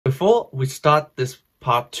before we start this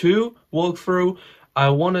part 2 walkthrough, I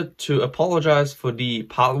wanted to apologize for the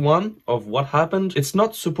part 1 of what happened. It's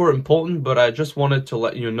not super important, but I just wanted to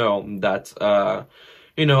let you know that,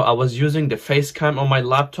 you know, I was using the Facecam on my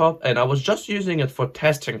laptop and I was just using it for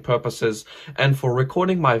testing purposes. And for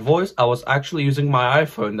recording my voice, I was actually using my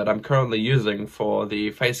iPhone that I'm currently using for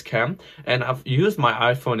the Facecam. And I've used my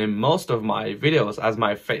iPhone in most of my videos as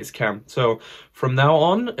my Facecam. So from now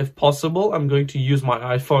on, if possible, I'm going to use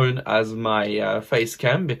my iPhone as my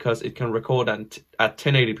Facecam because it can record at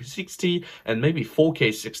 1080p 60 and maybe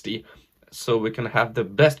 4K 60. So we can have the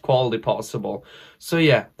best quality possible. So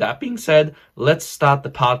yeah, that being said, let's start the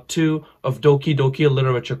part 2 of Doki Doki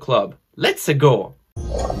Literature Club. Let's go!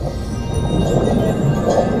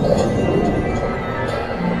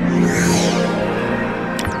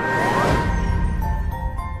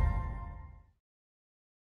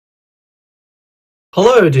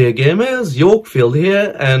 Hello dear gamers, Yorkfield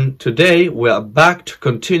here, and today we are back to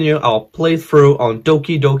continue our playthrough on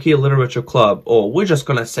Doki Doki Literature Club, or we're just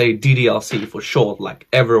gonna say DDLC for short, like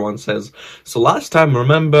everyone says. So last time,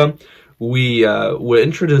 remember, we were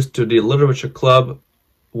introduced to the Literature Club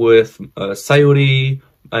with Sayuri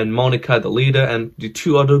and Monica, the leader, and the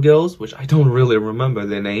 2 other girls, which I don't really remember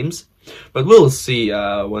their names, but we'll see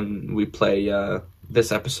when we play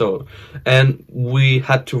this episode. And we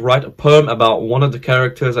had to write a poem about one of the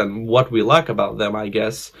characters and what we like about them, I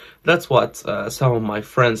guess. That's what some of my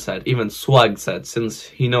friends said, even Swag said, since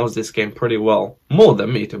he knows this game pretty well. More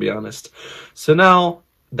than me, to be honest. So now,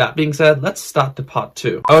 that being said, let's start the part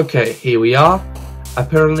 2. Okay, here we are.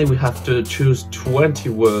 Apparently we have to choose 20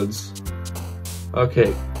 words.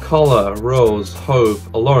 Okay, color, rose, hope,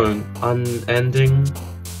 alone, unending.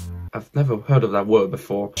 I've never heard of that word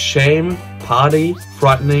before. Shame, party,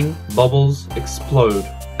 frightening, bubbles, explode.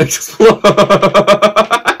 Explode!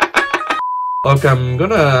 Okay, I'm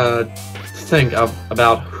gonna think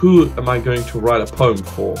about who am I going to write a poem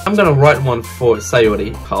for. I'm gonna write one for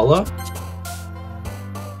Sayuri. Color?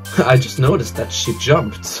 I just noticed that she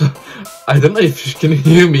jumped. I don't know if you can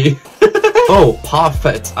hear me. Oh,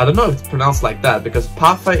 parfait. I don't know if it's pronounced like that because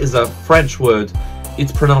parfait is a French word.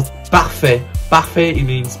 It's pronounced parfait. Parfait, it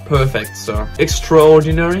means perfect, so.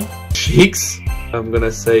 Extraordinary. Cheeks. I'm gonna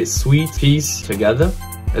say sweet, peace, together.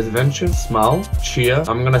 Adventure, smile, cheer.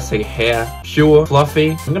 I'm gonna say hair. Pure,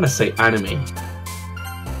 fluffy. I'm gonna say anime.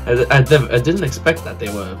 I didn't expect that they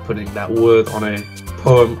were putting that word on a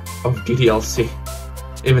poem of DDLC.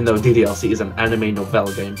 Even though DDLC is an anime novel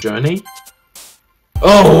game. Journey.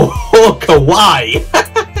 Oh, kawaii!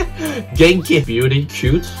 Genki. Beauty,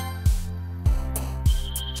 cute.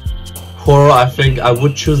 Horror, I think I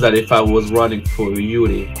would choose that if I was running for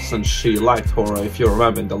Yuri, since she liked horror, if you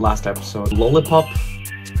remember in the last episode. Lollipop.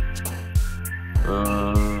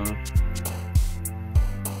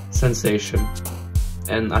 Sensation.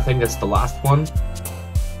 And I think that's the last one.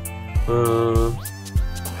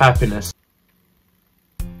 Happiness.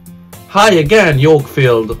 Hi again,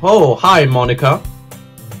 Yorkfield. Oh, hi, Monica.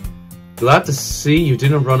 Glad to see you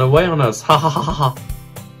didn't run away on us. Ha ha ha ha ha.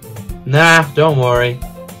 Nah, don't worry.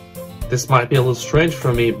 This might be a little strange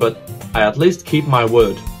for me, but I at least keep my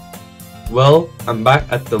word. Well, I'm back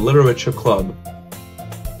at the Literature Club.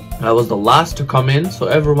 I was the last to come in, so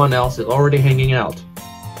everyone else is already hanging out.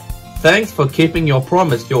 Thanks for keeping your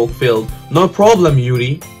promise, Yorkfield. No problem,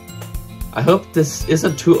 Yuri. I hope this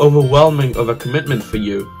isn't too overwhelming of a commitment for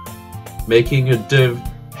you. Making you dive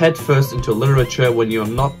headfirst into literature when you're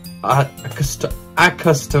not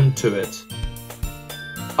accustomed to it.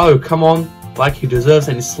 Oh, come on. Like he deserves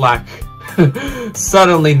any slack.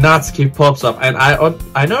 Suddenly Natsuki pops up and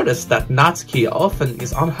I noticed that Natsuki often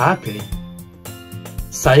is unhappy.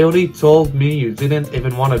 Sayuri told me you didn't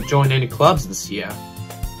even want to join any clubs this year.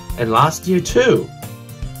 And last year too.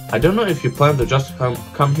 I don't know if you plan to just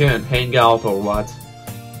come here and hang out or what.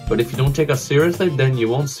 But if you don't take us seriously, then you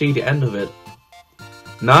won't see the end of it.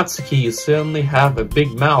 Natsuki, you certainly have a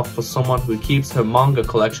big mouth for someone who keeps her manga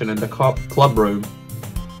collection in the club room.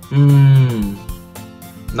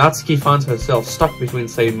 Natsuki finds herself stuck between,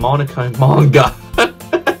 say, Monica and manga.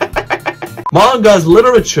 Manga's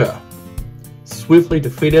literature! Swiftly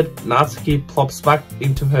defeated, Natsuki plops back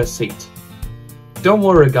into her seat. Don't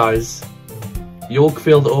worry, guys.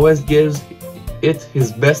 Yorkfield always gives it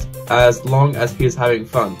his best as long as he's having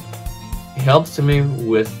fun. He helps me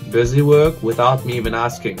with busy work without me even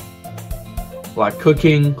asking. Like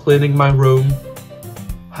cooking, cleaning my room.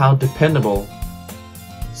 How dependable.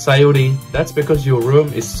 Sayuri, that's because your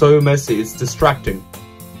room is so messy it's distracting.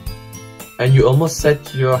 And you almost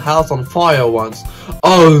set your house on fire once.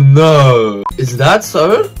 Oh no! Is that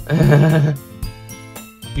so?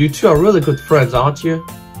 You two are really good friends, aren't you?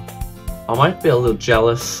 I might be a little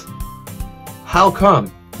jealous. How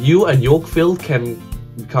come? You and Yorkfield can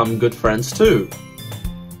become good friends too.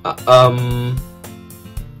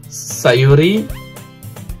 Sayuri?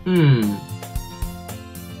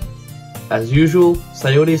 As usual,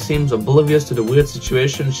 Sayuri seems oblivious to the weird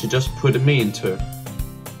situation she just put me into.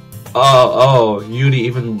 Oh, Yuri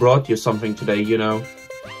even brought you something today, you know.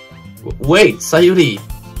 Wait, Sayuri!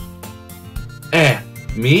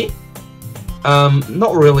 Me?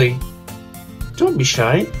 Not really. Don't be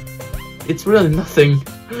shy. It's really nothing.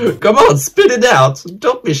 Come on, spit it out.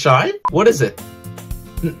 Don't be shy. What is it?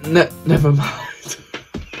 Never mind.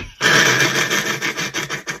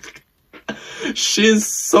 She's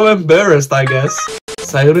so embarrassed, I guess.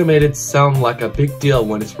 Sayuri made it sound like a big deal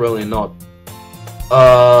when it's really not.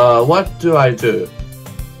 What do I do?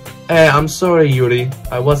 I'm sorry, Yuri.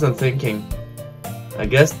 I wasn't thinking. I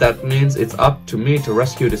guess that means it's up to me to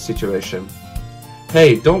rescue the situation.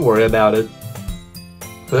 Hey, don't worry about it.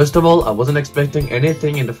 First of all, I wasn't expecting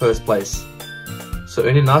anything in the first place. So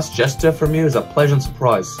any nice gesture from you is a pleasant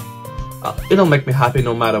surprise. It'll make me happy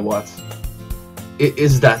no matter what.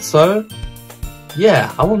 Is that so?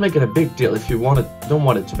 Yeah, I won't make it a big deal if you don't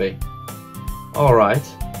want it to be. Alright.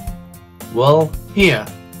 Well, here.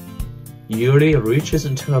 Yuri reaches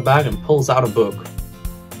into her bag and pulls out a book.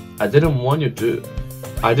 I didn't want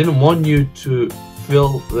you to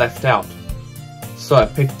feel left out. So I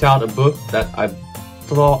picked out a book that I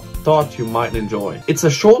thought you might enjoy. It's a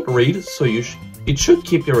short read, so it should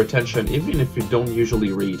keep your attention even if you don't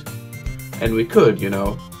usually read. And we could, you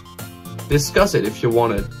know, discuss it if you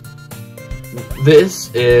wanted.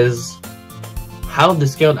 This is How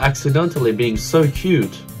This Girl Accidentally Being So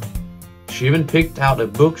Cute. She even picked out a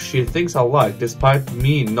book she thinks I like despite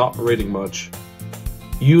me not reading much.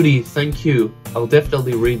 Yuri, thank you. I'll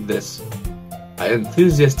definitely read this. I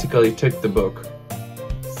enthusiastically took the book.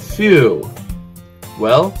 Phew.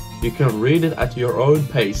 Well, you can read it at your own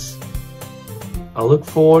pace. I look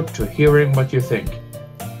forward to hearing what you think.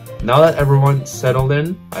 Now that everyone's settled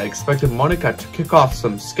in, I expected Monica to kick off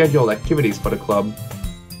some scheduled activities for the club.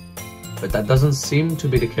 But that doesn't seem to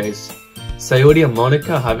be the case. Sayuri and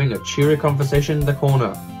Monica are having a cheery conversation in the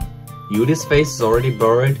corner. Yuri's face is already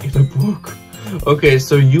buried in a book. Okay,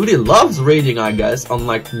 so Yuri loves reading, I guess,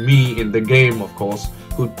 unlike me in the game, of course,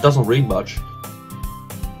 who doesn't read much.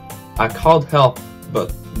 I can't help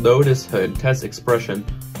but notice her intense expression,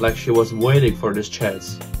 like she was waiting for this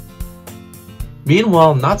chance.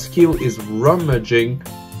 Meanwhile, Natsuki is rummaging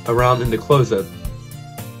around in the closet.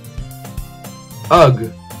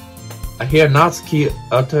 Ugh! I hear Natsuki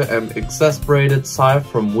utter an exasperated sigh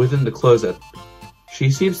from within the closet. She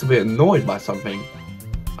seems to be annoyed by something.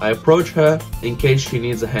 I approach her in case she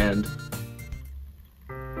needs a hand.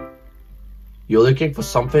 You're looking for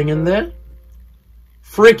something in there?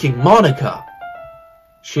 Freaking Monica!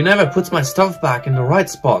 She never puts my stuff back in the right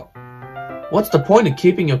spot. What's the point in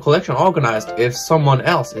keeping your collection organized if someone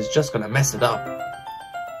else is just gonna mess it up?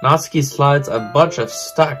 Natsuki slides a bunch of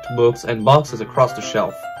stacked books and boxes across the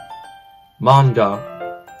shelf.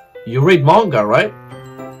 Manga. You read manga, right?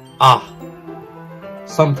 Ah.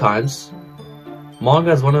 Sometimes.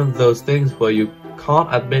 Manga is one of those things where you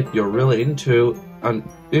can't admit you're really into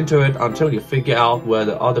it until you figure out where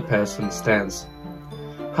the other person stands.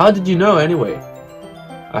 How did you know anyway?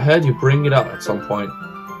 I heard you bring it up at some point.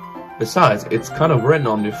 Besides, it's kind of written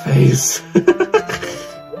on your face.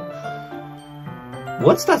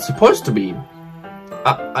 What's that supposed to mean?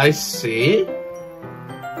 I see.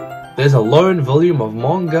 There's a lone volume of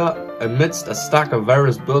manga amidst a stack of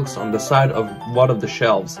various books on the side of one of the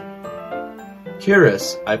shelves.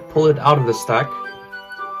 Curious, I pull it out of the stack.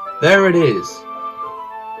 There it is.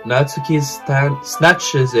 Natsuki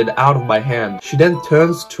snatches it out of my hand. She then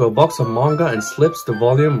turns to a box of manga and slips the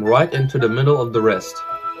volume right into the middle of the rest.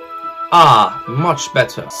 Ah, much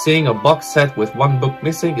better. Seeing a box set with one book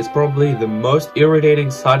missing is probably the most irritating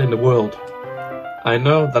sight in the world. I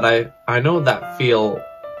know that feel.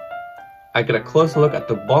 I get a closer look at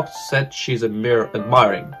the box set she's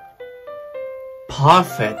admiring.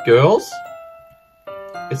 Perfect Girls?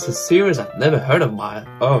 It's a series I've never heard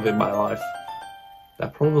of in my life.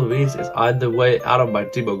 That probably means it's either way out of my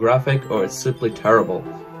demographic or it's simply terrible.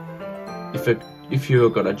 If you're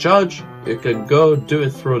gonna judge, you can go do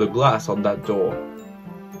it through the glass on that door.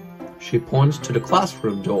 She points to the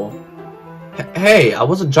classroom door. Hey, I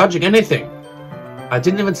wasn't judging anything. I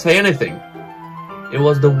didn't even say anything. It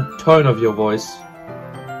was the tone of your voice.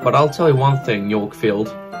 But I'll tell you one thing, Yorkfield.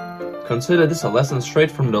 Consider this a lesson straight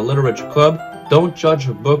from the Literature Club. Don't judge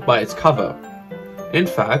a book by its cover. In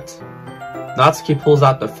fact, Natsuki pulls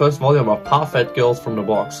out the first volume of Perfect Girls from the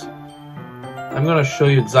box. I'm gonna show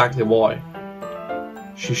you exactly why.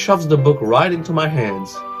 She shoves the book right into my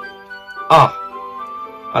hands. Ah!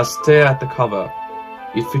 I stare at the cover.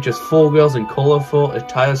 It features 4 girls in colorful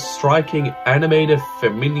attires striking animated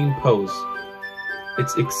feminine pose.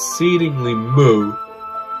 It's exceedingly moo.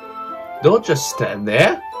 Don't just stand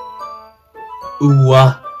there. Ooh,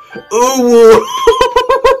 ooh.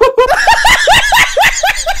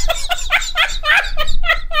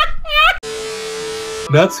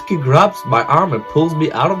 Natsuki grabs my arm and pulls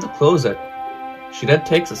me out of the closet. She then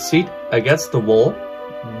takes a seat against the wall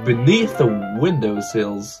beneath the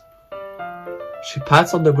windowsills. She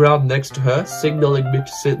pats on the ground next to her, signaling me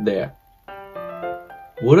to sit there.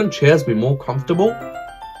 Wouldn't chairs be more comfortable?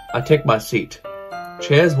 I take my seat.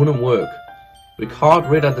 Chairs wouldn't work. We can't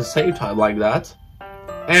read at the same time like that.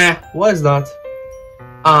 Why is that?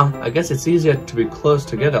 I guess it's easier to be close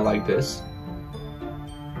together like this.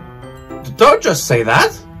 Don't just say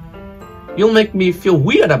that! You'll make me feel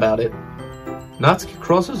weird about it. Natsuki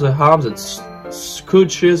crosses her arms and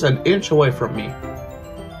scooches an inch away from me.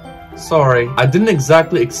 Sorry, I didn't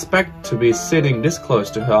exactly expect to be sitting this close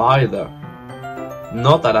to her either.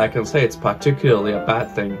 Not that I can say it's particularly a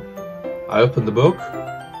bad thing. I open the book.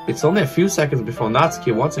 It's only a few seconds before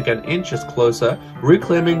Natsuki once again inches closer,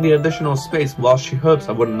 reclaiming the additional space while she hopes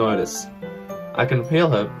I wouldn't notice. I can feel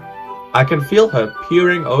her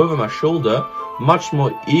peering over my shoulder, much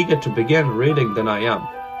more eager to begin reading than I am.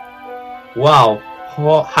 Wow,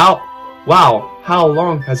 how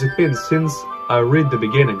long has it been since I read the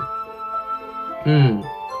beginning?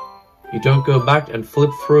 You don't go back and flip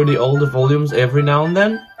through the older volumes every now and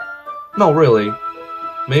then? Not really.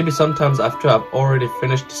 Maybe sometimes after I've already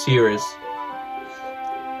finished the series.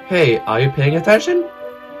 Hey, are you paying attention?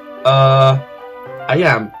 I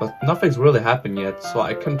am, but nothing's really happened yet, so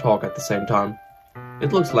I can talk at the same time.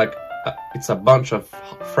 It looks like it's a bunch of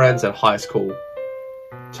friends at high school.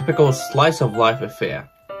 Typical slice of life affair.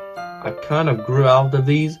 I kind of grew out of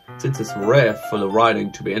these, since it's rare for the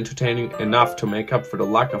writing to be entertaining enough to make up for the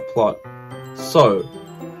lack of plot. So,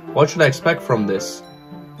 what should I expect from this?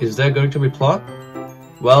 Is there going to be plot?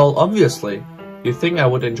 Well, obviously. You think I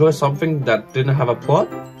would enjoy something that didn't have a plot?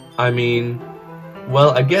 I mean,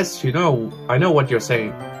 well, I guess I know what you're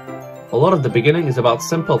saying. A lot of the beginning is about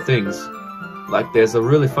simple things. Like there's a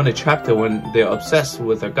really funny chapter when they're obsessed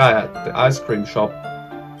with a guy at the ice cream shop.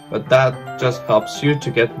 But that just helps you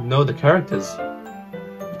to get to know the characters.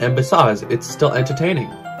 And besides, it's still entertaining.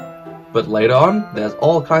 But later on, there's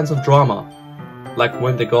all kinds of drama. Like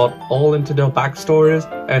when they got all into their backstories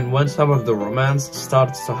and when some of the romance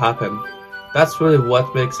starts to happen. That's really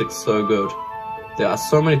what makes it so good. There are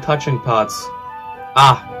so many touching parts.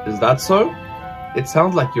 Ah, is that so? It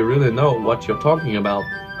sounds like you really know what you're talking about.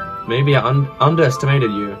 Maybe I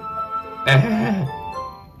underestimated you.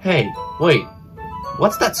 Hey, wait.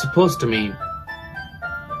 What's that supposed to mean?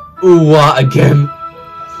 Ooh, again.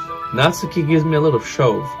 Natsuki gives me a little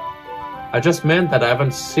shove. I just meant that I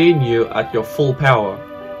haven't seen you at your full power.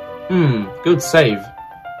 Good save.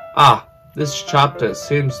 This chapter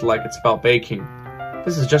seems like it's about baking.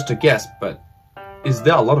 This is just a guess, but is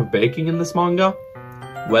there a lot of baking in this manga?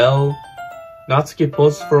 Well, Natsuki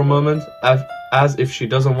pauses for a moment as if she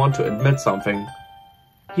doesn't want to admit something.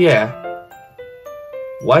 Yeah.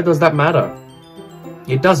 Why does that matter?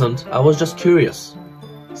 It doesn't, I was just curious.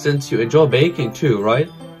 Since you enjoy baking too, right?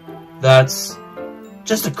 That's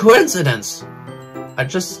just a coincidence.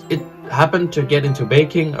 It happened to get into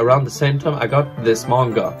baking around the same time I got this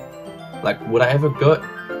manga. Like, would I ever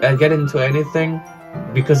get into anything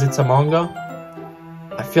because it's a manga?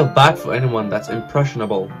 I feel bad for anyone that's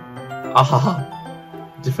impressionable.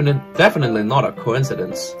 Definitely not a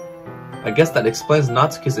coincidence. I guess that explains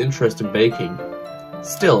Natsuki's interest in baking.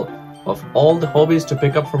 Still, of all the hobbies to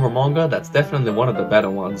pick up from a manga, that's definitely one of the better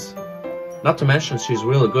ones. Not to mention she's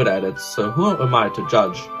really good at it, so who am I to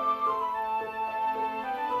judge?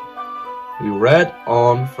 We read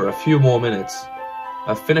on for a few more minutes.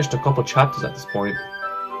 I've finished a couple chapters at this point.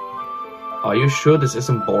 Are you sure this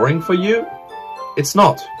isn't boring for you? It's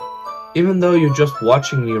not. Even though you're just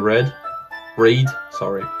watching me read.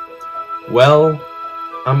 Well,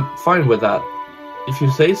 I'm fine with that, if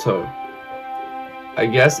you say so. I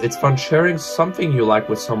guess it's fun sharing something you like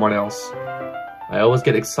with someone else. I always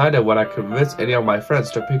get excited when I convince any of my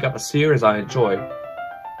friends to pick up a series I enjoy.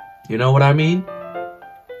 You know what I mean?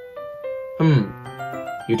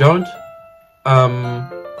 You don't?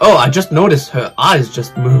 Oh, I just noticed her eyes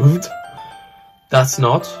just moved. That's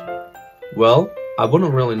not. Well, I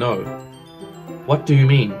wouldn't really know. What do you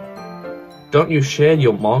mean? Don't you share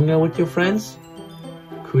your manga with your friends?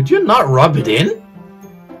 Could you not rub it in?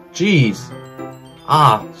 Jeez.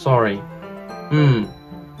 Sorry.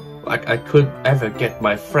 Like I could ever get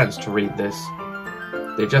my friends to read this.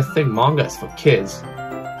 They just think manga is for kids.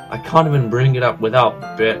 I can't even bring it up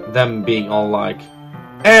without them being all like,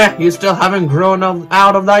 you still haven't grown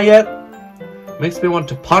out of that yet? Makes me want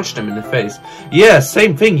to punch them in the face. Yeah,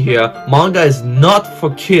 same thing here. Manga is not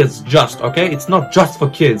for kids just, okay? It's not just for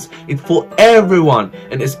kids. It's for everyone.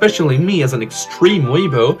 And especially me as an extreme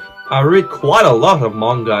weebo, I read quite a lot of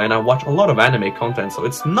manga and I watch a lot of anime content, so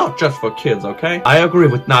it's not just for kids, okay? I agree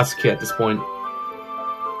with Natsuki at this point.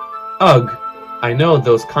 Ugh, I know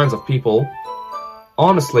those kinds of people.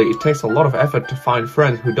 Honestly, it takes a lot of effort to find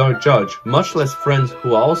friends who don't judge, much less friends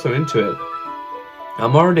who are also into it.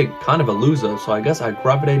 I'm already kind of a loser, so I guess I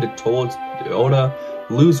gravitated towards the older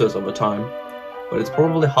losers over time. But it's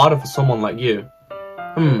probably harder for someone like you.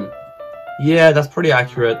 Yeah, that's pretty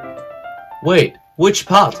accurate. Wait, which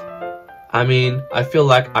part? I mean, I feel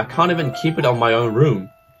like I can't even keep it on my own room.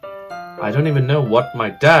 I don't even know what my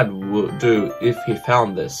dad would do if he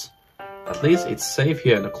found this. At least it's safe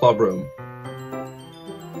here in the club room.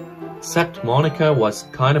 Except Monica was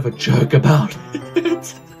kind of a jerk about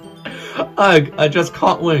it. Ugh, I just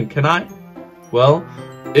can't win, can I? Well,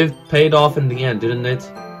 it paid off in the end, didn't it?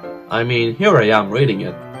 I mean, here I am reading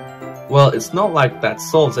it. Well, it's not like that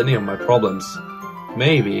solves any of my problems.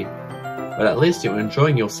 Maybe. But at least you're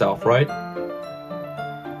enjoying yourself, right?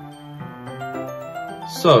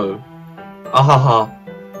 So, ahaha.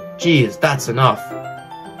 Geez, that's enough.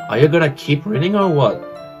 Are you gonna keep reading or what?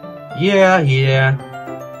 Yeah.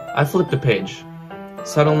 I flipped the page.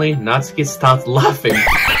 Suddenly, Natsuki starts laughing.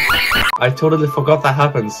 I totally forgot that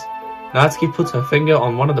happens. Natsuki puts her finger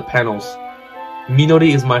on one of the panels.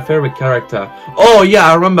 Minori is my favorite character. Oh yeah,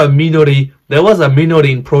 I remember Minori. There was a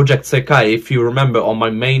Minori in Project Sekai, if you remember, on my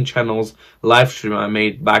main channel's livestream I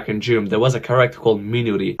made back in June. There was a character called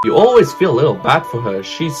Minori. You always feel a little bad for her.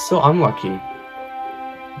 She's so unlucky.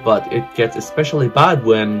 But it gets especially bad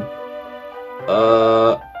when...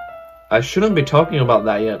 I shouldn't be talking about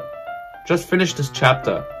that yet. Just finish this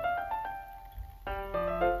chapter.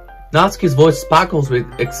 Natsuki's voice sparkles with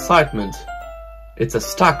excitement. It's a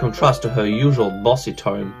stark contrast to her usual bossy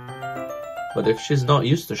tone. But if she's not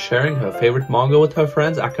used to sharing her favorite manga with her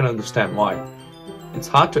friends, I can understand why. It's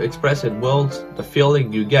hard to express in words the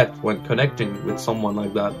feeling you get when connecting with someone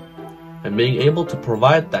like that. And being able to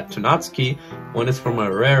provide that to Natsuki when it's from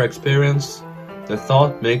a rare experience, the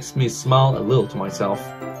thought makes me smile a little to myself.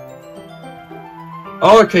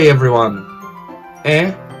 Okay everyone.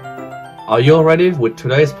 Are you all ready with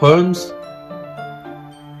today's poems?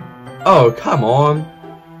 Oh, come on.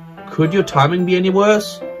 Could your timing be any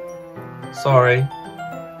worse? Sorry.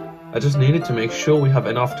 I just needed to make sure we have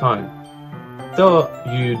enough time. Though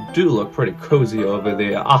you do look pretty cozy over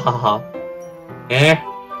there. Ahaha.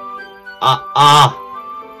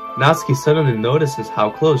 Natsuki suddenly notices how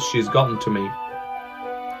close she's gotten to me.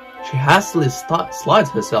 She hastily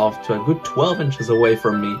slides herself to a good 12 inches away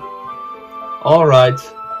from me. Alright.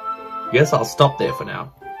 Guess I'll stop there for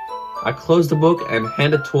now. I close the book and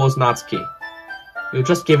hand it towards Natsuki. You're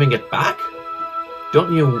just giving it back?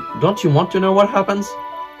 Don't you want to know what happens?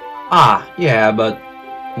 Yeah, but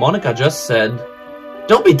Monica just said,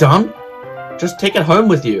 don't be dumb. Just take it home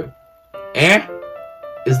with you.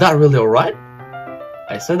 Is that really alright?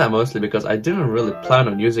 I said that mostly because I didn't really plan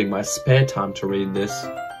on using my spare time to read this.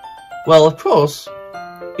 Well, of course,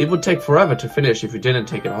 it would take forever to finish if you didn't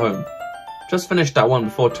take it home. Just finish that one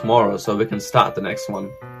before tomorrow so we can start the next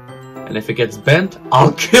one. And if it gets bent,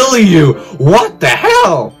 I'll kill you! What the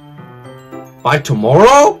hell? By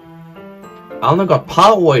tomorrow? I only got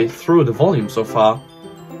partway through the volume so far.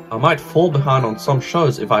 I might fall behind on some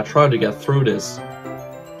shows if I try to get through this.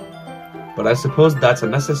 But I suppose that's a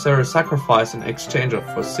necessary sacrifice in exchange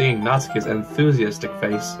for seeing Natsuki's enthusiastic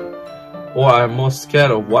face. Or I'm more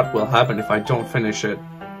scared of what will happen if I don't finish it.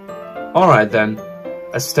 Alright then.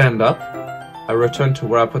 I stand up. I return to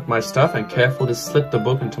where I put my stuff and carefully slip the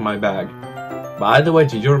book into my bag. By the way,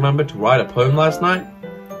 did you remember to write a poem last night?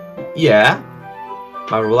 Yeah.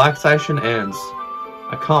 My relaxation ends.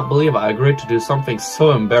 I can't believe I agreed to do something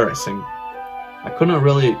so embarrassing. I couldn't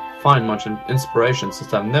really find much inspiration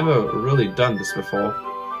since I've never really done this before.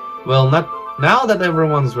 Well, now that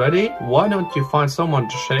everyone's ready, why don't you find someone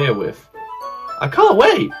to share with? I can't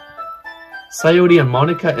wait! Sayuri and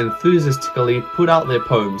Monica enthusiastically put out their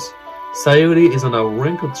poems. Sayuri is on a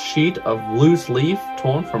wrinkled sheet of loose leaf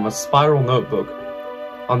torn from a spiral notebook.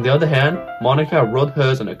 On the other hand, Monica wrote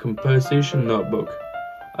hers in a composition notebook.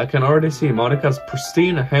 I can already see Monica's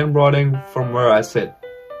pristine handwriting from where I sit.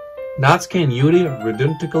 Natsuki and Yuri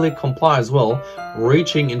redundantly comply as well,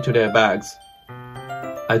 reaching into their bags.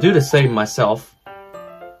 I do the same myself.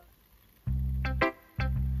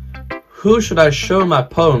 who should I show my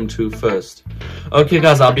poem to first? Okay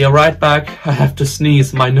guys, I'll be right back. I have to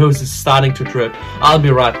sneeze, my nose is starting to drip. I'll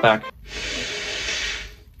be right back.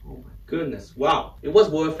 Oh my goodness, wow, it was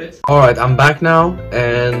worth it. Alright, I'm back now,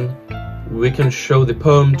 and we can show the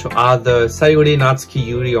poem to either Sayori, Natsuki,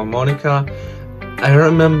 Yuri, or Monica. I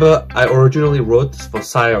remember I originally wrote this for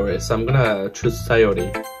Sayori, so I'm gonna choose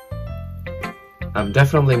Sayori. I'm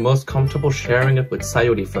definitely most comfortable sharing it with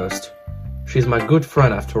Sayori first. She's my good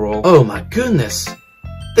friend after all. Oh my goodness!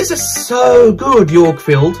 This is so good,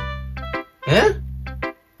 Yorkfield! Eh?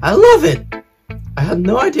 I love it! I had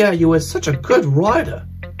no idea you were such a good writer.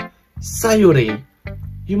 Sayori,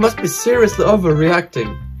 you must be seriously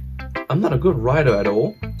overreacting. I'm not a good writer at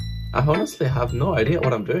all. I honestly have no idea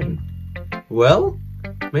what I'm doing. Well,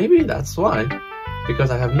 maybe that's why.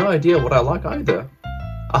 Because I have no idea what I like either.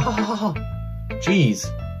 Ah, jeez.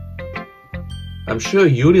 I'm sure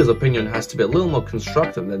Yuri's opinion has to be a little more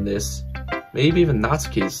constructive than this. Maybe even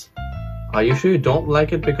Natsuki's. Are you sure you don't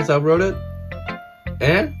like it because I wrote it?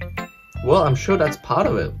 Eh? Well, I'm sure that's part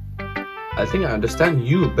of it. I think I understand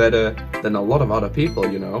you better than a lot of other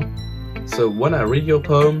people, you know. So when I read your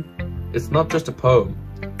poem, it's not just a poem.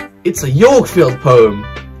 It's a Yorkfield poem!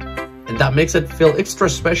 And that makes it feel extra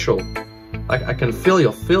special. Like I can feel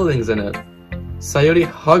your feelings in it. Sayori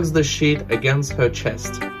hugs the sheet against her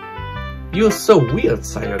chest. You're so weird,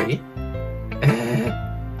 Sayori.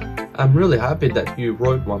 I'm really happy that you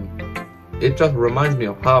wrote one. It just reminds me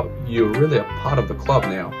of how you're really a part of the club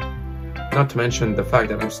now. Not to mention the fact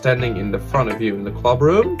that I'm standing in the front of you in the club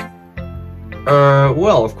room.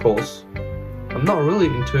 Well, of course. I'm not really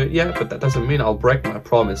into it yet, but that doesn't mean I'll break my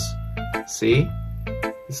promise. See?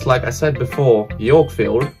 It's like I said before,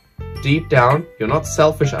 Yorkfield. Deep down, you're not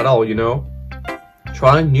selfish at all, you know?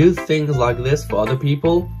 Trying new things like this for other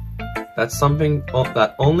people, that's something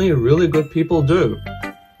that only really good people do.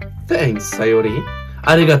 Thanks, Sayori.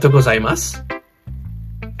 Arigatou gozaimasu.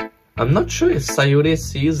 I'm not sure if Sayori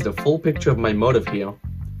sees the full picture of my motive here.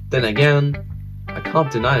 Then again, I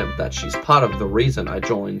can't deny that she's part of the reason I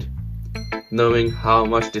joined. Knowing how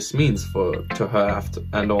much this means to her after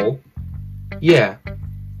and all. Yeah,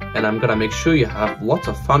 and I'm gonna make sure you have lots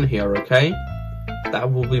of fun here, okay?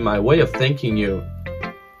 That will be my way of thanking you.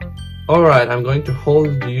 Alright, I'm going to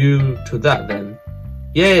hold you to that then.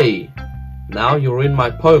 Yay! Now you're in my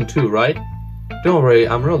poem too, right? Don't worry,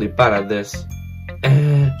 I'm really bad at this.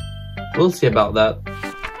 We'll see about that.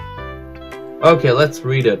 Okay, let's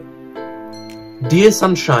read it. Dear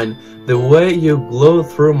sunshine, the way you glow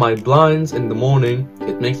through my blinds in the morning,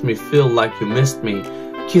 it makes me feel like you missed me.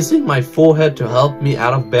 Kissing my forehead to help me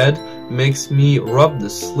out of bed makes me rub the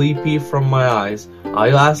sleepy from my eyes. Are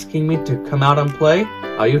you asking me to come out and play?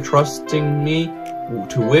 Are you trusting me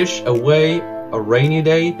to wish away a rainy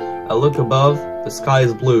day? I look above, the sky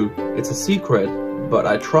is blue. It's a secret, but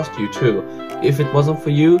I trust you too. If it wasn't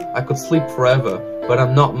for you, I could sleep forever, but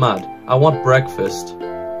I'm not mad. I want breakfast.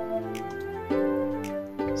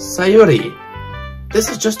 Sayori, this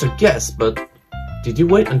is just a guess, but did you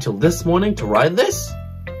wait until this morning to write this?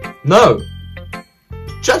 No,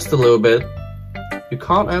 just a little bit. You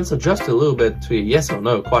can't answer just a little bit to a yes or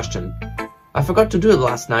no question. I forgot to do it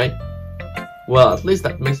last night. Well, at least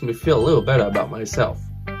that makes me feel a little better about myself.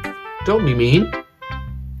 Don't be mean.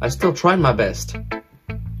 I still tried my best.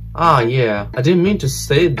 Ah, yeah, I didn't mean to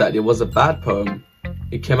say that it was a bad poem.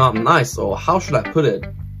 It came out nice, or how should I put it?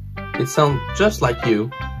 It sounds just like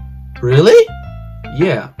you. Really?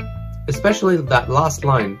 Yeah, especially that last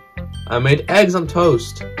line. I made eggs on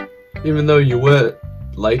toast, even though you were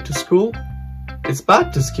late to school. It's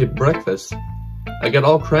bad to skip breakfast. I get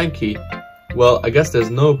all cranky. Well, I guess there's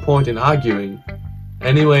no point in arguing.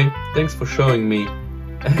 Anyway, thanks for showing me.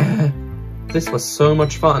 This was so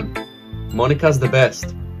much fun. Monica's the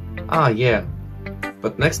best. Ah, yeah.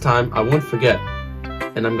 But next time, I won't forget.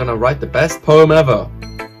 And I'm gonna write the best poem ever.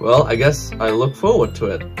 Well, I guess I look forward to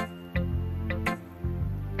it.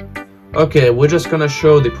 Okay, we're just gonna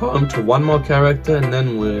show the poem to one more character, and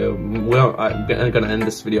then I'm gonna end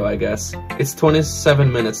this video, I guess. It's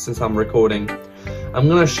 27 minutes since I'm recording. I'm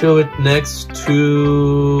gonna show it next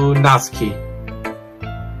to Natsuki.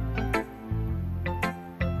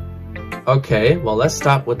 Okay, well, let's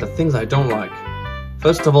start with the things I don't like.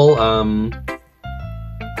 First of all,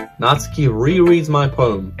 Natsuki rereads my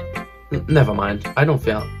poem. Never mind, I don't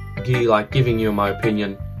feel like giving you my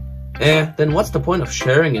opinion. Then what's the point of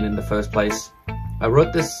sharing it in the first place? I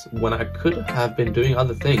wrote this when I could have been doing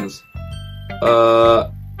other things.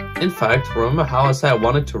 In fact, remember how I said I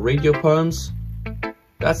wanted to read your poems?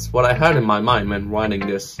 That's what I had in my mind when writing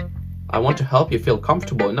this. I want to help you feel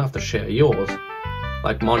comfortable enough to share yours.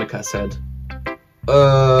 Like Monica said.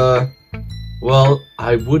 Well,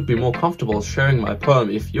 I would be more comfortable sharing my poem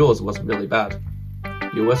if yours was really bad.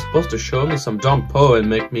 You were supposed to show me some dumb poem and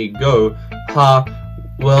make me go, ha,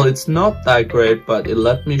 well, it's not that great, but it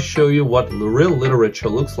let me show you what real literature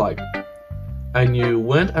looks like. And you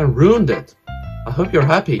went and ruined it. I hope you're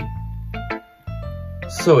happy.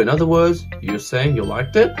 So, in other words, you're saying you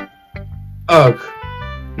liked it? Ugh.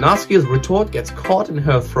 Natsuki's retort gets caught in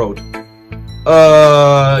her throat.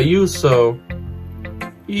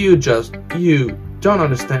 You don't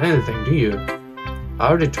understand anything, do you? I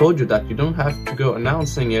already told you that you don't have to go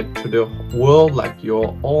announcing it to the world like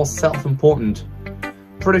you're all self-important.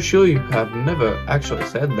 Pretty sure you have never actually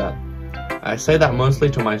said that. I say that mostly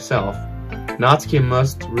to myself. Natsuki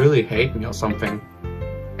must really hate me or something.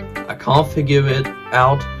 I can't figure it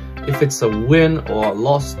out if it's a win or a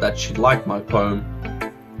loss that she liked my poem.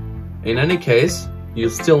 In any case, you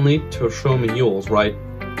still need to show me yours, right?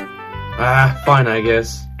 Fine, I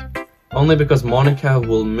guess. Only because Monica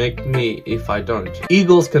will make me if I don't.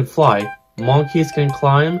 Eagles can fly, monkeys can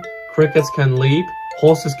climb, crickets can leap,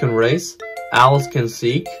 horses can race, owls can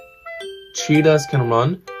seek, cheetahs can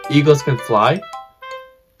run, eagles can fly,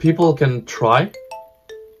 people can try,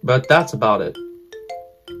 but that's about it.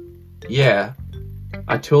 Yeah,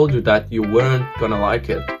 I told you that you weren't gonna like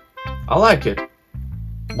it. I like it.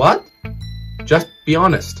 What? Just be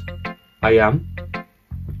honest. I am.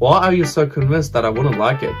 Why are you so convinced that I wouldn't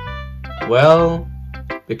like it? Well,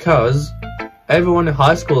 because everyone in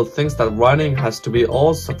high school thinks that writing has to be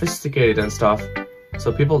all sophisticated and stuff,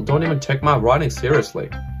 so people don't even take my writing seriously.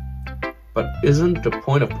 But isn't the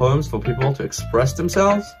point of poems for people to express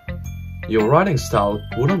themselves? Your writing style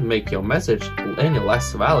wouldn't make your message any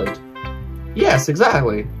less valid. Yes,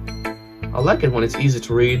 exactly. I like it when it's easy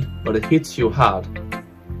to read, but it hits you hard.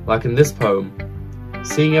 Like in this poem.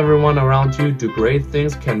 Seeing everyone around you do great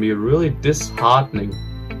things can be really disheartening.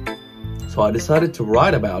 So I decided to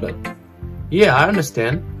write about it. Yeah, I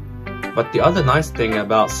understand. But the other nice thing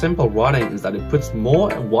about simple writing is that it puts more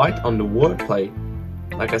weight on the wordplay.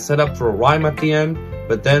 Like I set up for a rhyme at the end,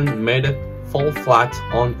 but then made it fall flat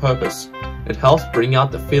on purpose. It helps bring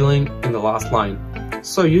out the feeling in the last line.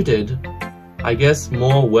 So you did. I guess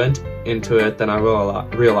more went into it than I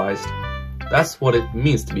realized. That's what it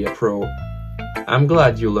means to be a pro. I'm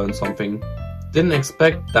glad you learned something. Didn't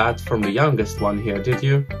expect that from the youngest one here, did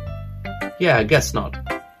you? Yeah, I guess not.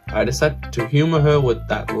 I decided to humor her with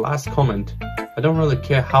that last comment. I don't really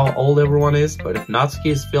care how old everyone is, but if Natsuki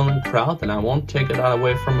is feeling proud, then I won't take it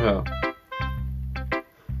away from her.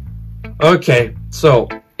 Okay, so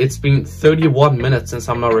it's been 31 minutes since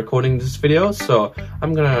I'm not recording this video, so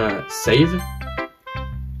I'm gonna save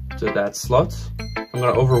to that slot. I'm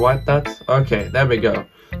gonna overwrite that. Okay, there we go.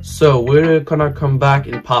 So we're gonna come back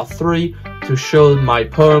in part 3 to show my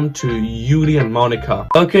poem to Yuri and Monica.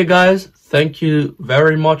 Okay guys, thank you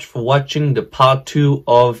very much for watching the part 2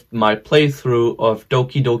 of my playthrough of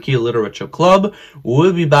Doki Doki Literature Club.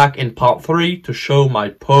 We'll be back in part 3 to show my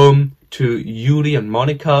poem to Yuri and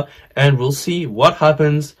Monica, and we'll see what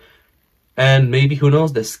happens, and maybe, who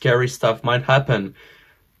knows, the scary stuff might happen.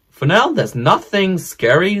 For now, there's nothing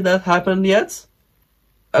scary that happened yet,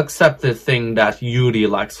 except the thing that Yuri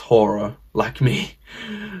likes horror, like me.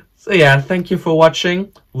 So yeah, thank you for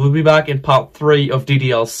watching. We'll be back in part 3 of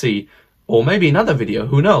DDLC, or maybe another video,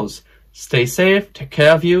 who knows. Stay safe, take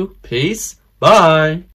care of you, peace, bye!